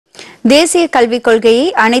தேசிய கல்விக் கொள்கையை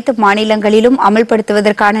அனைத்து மாநிலங்களிலும்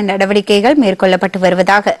அமல்படுத்துவதற்கான நடவடிக்கைகள் மேற்கொள்ளப்பட்டு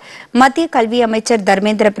வருவதாக மத்திய கல்வி அமைச்சர்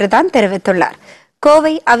தர்மேந்திர பிரதான் தெரிவித்துள்ளார்.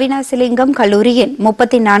 கோவை அவினாசிலிங்கம் கல்லூரியின்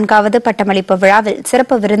 34வது பட்டமளிப்பு விழாவில்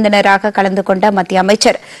சிறப்பு விருந்தினராக கலந்து கொண்ட மத்திய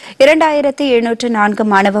அமைச்சர் 2704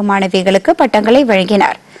 மாணவ மாணவிகளுக்கு பட்டங்களை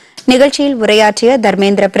வழங்கினார். நிகழ்ச்சியில் உரையாற்றிய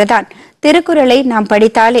தர்மேந்திர பிரதான், திருக்குறளை நாம்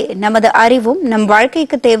படித்தாலே நமது அறிவும் நம்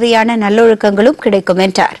வாழ்க்கைக்கு தேவையான நல்லொழுக்கங்களும் கிடைக்கும்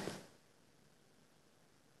என்றார்.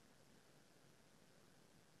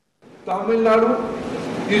 Tamil Nadu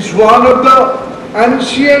is one of the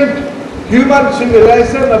ancient human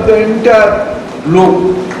civilization of the entire globe.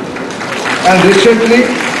 And recently,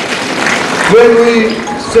 when we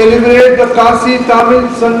celebrate the Kasi Tamil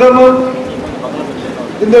Sangamam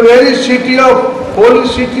in the very city of, holy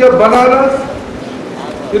city of Banaras,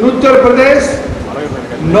 in Uttar Pradesh,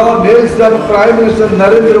 no less than Prime Minister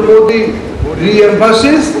Narendra Modi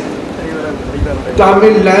re-emphasizes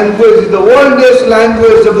Tamil language is the oldest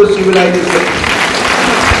language of the civilization.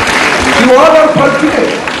 You all are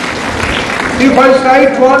fortunate. If I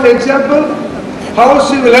cite one example, how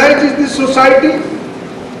civilized is this society,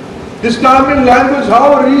 this Tamil language, how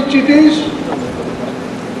rich it is.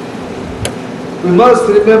 We must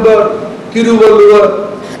remember Tiruvalluvar.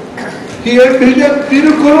 He envisioned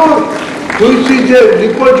Tirukural, which is a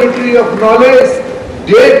repository of knowledge,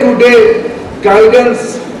 day-to-day guidance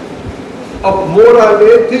of moral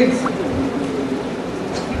ethics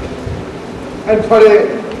and for a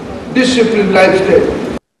disciplined lifestyle.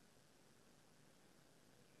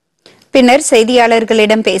 பின்னர்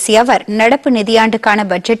செய்தியாளர்களிடம் பேசிய அவர், நடப்பு நிதியாண்டுக்கான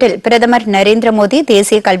பட்ஜெட்டில் பிரதமர் நரேந்திர மோடி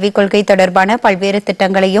தேசிய கல்விக் கொள்கை தொடர்பான பல்வேறு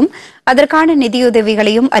திட்டங்களையும் அதற்கான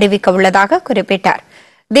நிதியுதவிகளையும் அறிவிக்க உள்ளதாக குறிப்பிட்டார்.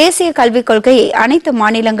 தேசிய கல்விக் கொள்கையை அனைத்து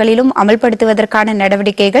மாநிலங்களிலும் அமல்படுத்துவதற்கான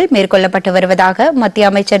நடவடிக்கைகள் மேற்கொள்ளப்பட்டு வருவதாக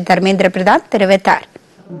மத்திய அமைச்சர் தர்மேந்திர பிரதான் தெரிவித்தார்.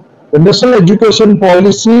 The national education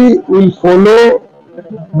policy will follow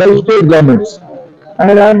by state governments,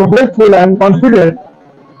 and I am hopeful and confident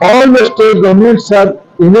all the state governments are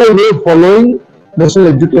in a way following national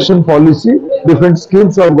education policy, different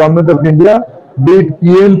schemes of Government of India, be it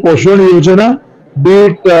PM Poshan Yojana, be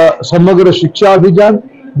it Samagra Shiksha Abhijan,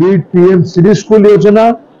 be it PM City School Yojana,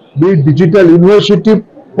 be it digital university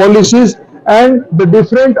policies, and the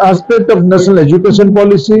different aspect of national education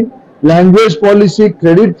policy, language policy,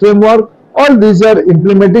 credit framework, all these are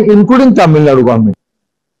implementing, including Tamil Nadu government.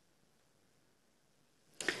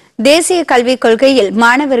 தேசிய கல்விக் கொள்கையில்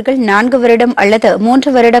மாணவர்கள் 4 வருடம் அல்லது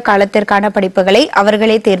 3 வருட காலத்திற்கான படிப்புகளை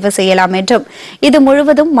அவர்களே தேர்வு செய்யலாம் என்றும், இது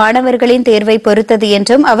முழுவதும் மாணவர்களின் தேர்வை பொறுத்தது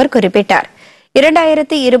என்றும் அவர் குறிப்பிட்டார்.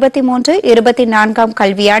 2023-24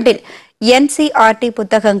 கல்வியாண்டில் NCERT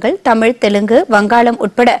புத்தகங்கள் தமிழ், தெலுங்கு, வங்காளம்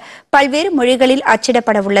உட்பட பல்வேறு மொழிகளில்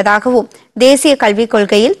அச்சிடப்பட உள்ளதாகவும், தேசிய கல்விக்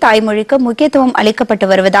கொள்கையில் தாய்மொழிக்கு முக்கியத்துவம் அளிக்கப்பட்டு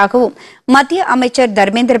வருவதாகவும் மத்திய அமைச்சர்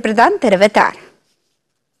தர்மேந்திர பிரதான் தெரிவித்தார்.